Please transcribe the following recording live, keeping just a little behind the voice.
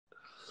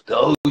The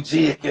OG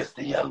against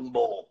the young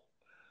boy.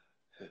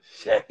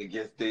 Shaq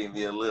against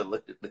Damian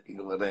Lillard. They ain't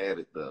gonna have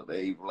it though.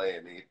 They ain't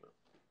playing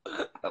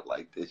either. I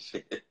like this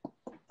shit.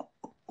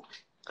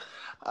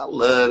 I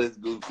love this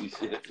goofy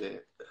shit, man.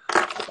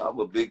 I'm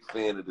a big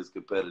fan of this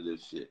competitive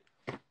shit.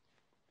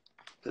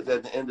 Because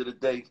at the end of the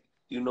day,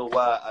 you know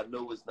why? I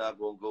know it's not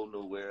going to go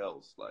nowhere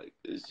else. Like,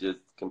 it's just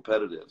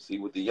competitive. See,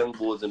 with the young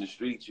boys in the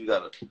streets, you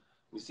got to,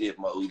 let me see if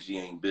my OG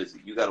ain't busy.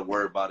 You got to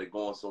worry about it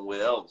going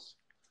somewhere else.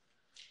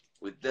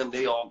 With them,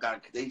 they all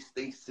got, they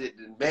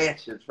sitting in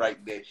mansions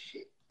writing that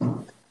shit.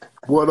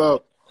 What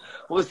up?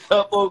 What's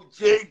up,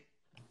 OG?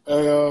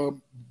 Hey,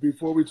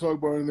 before we talk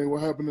about anything,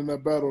 what happened in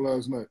that battle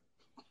last night?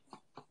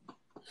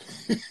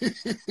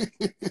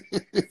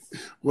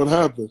 What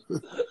happened?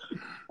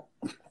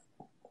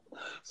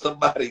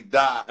 Somebody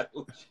died.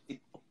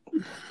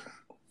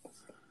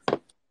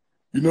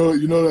 You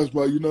know that's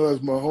my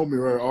homie,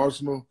 right?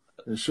 Arsonal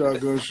and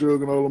Shotgun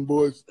Suge and all them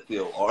boys.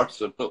 Yo,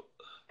 Arsonal.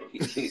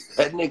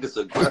 That nigga's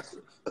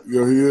aggressive.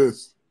 Yo, he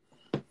is.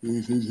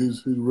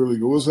 He's really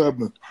good. What's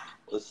happening?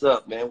 What's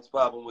up, man? What's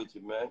popping with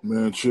you, man?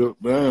 Man, chill.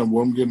 Damn,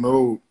 well, I'm getting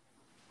old.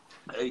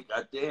 Hey,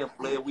 goddamn,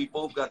 player, we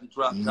both got the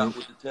drop top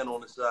with the 10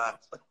 on the side.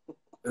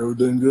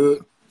 Everything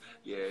good?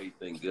 Yeah,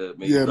 everything good,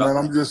 man. Yeah, man.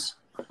 I'm just,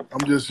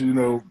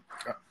 man,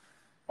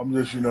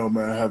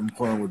 having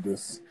fun with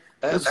this.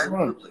 It's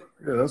fun.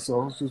 Yeah, that's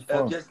all. It's just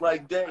fun. Just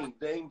like Dame.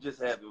 Dame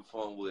just having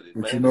fun with it,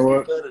 but man. You know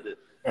it's what? Competitive.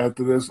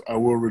 After this, I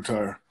will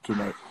retire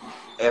tonight.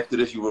 After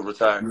this, you will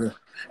retire? Yeah.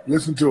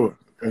 Listen to it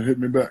and hit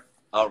me back.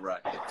 All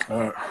right. All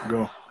right,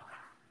 go.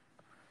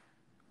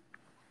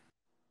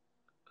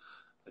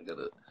 I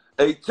gotta.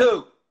 Hey,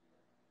 two.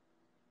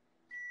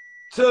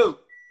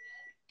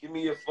 Give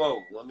me your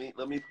phone. Let me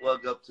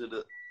plug up to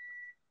the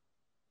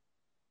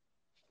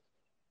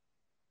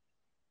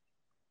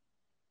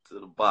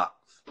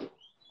box.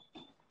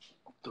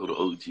 Throw the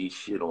OG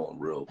shit on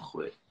real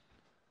quick.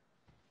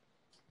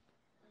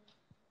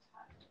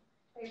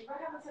 Hey, what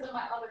happened to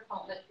my other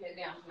phone that you had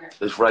down here?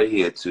 It's right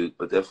here too,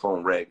 but that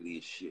phone raggedy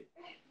as shit.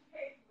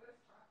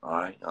 All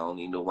right, I don't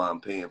even know why I'm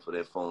paying for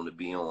that phone to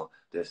be on.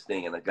 That's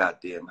staying in a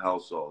goddamn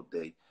house all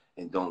day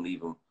and don't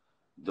even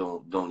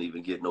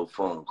get no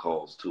phone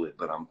calls to it.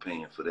 But I'm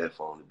paying for that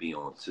phone to be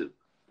on too.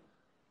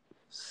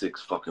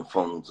 6 fucking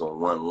phones on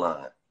one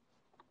line.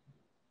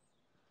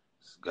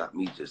 It's got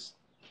me just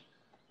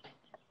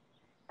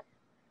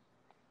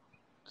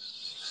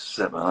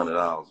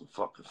 $700 in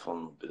fucking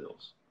phone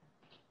bills.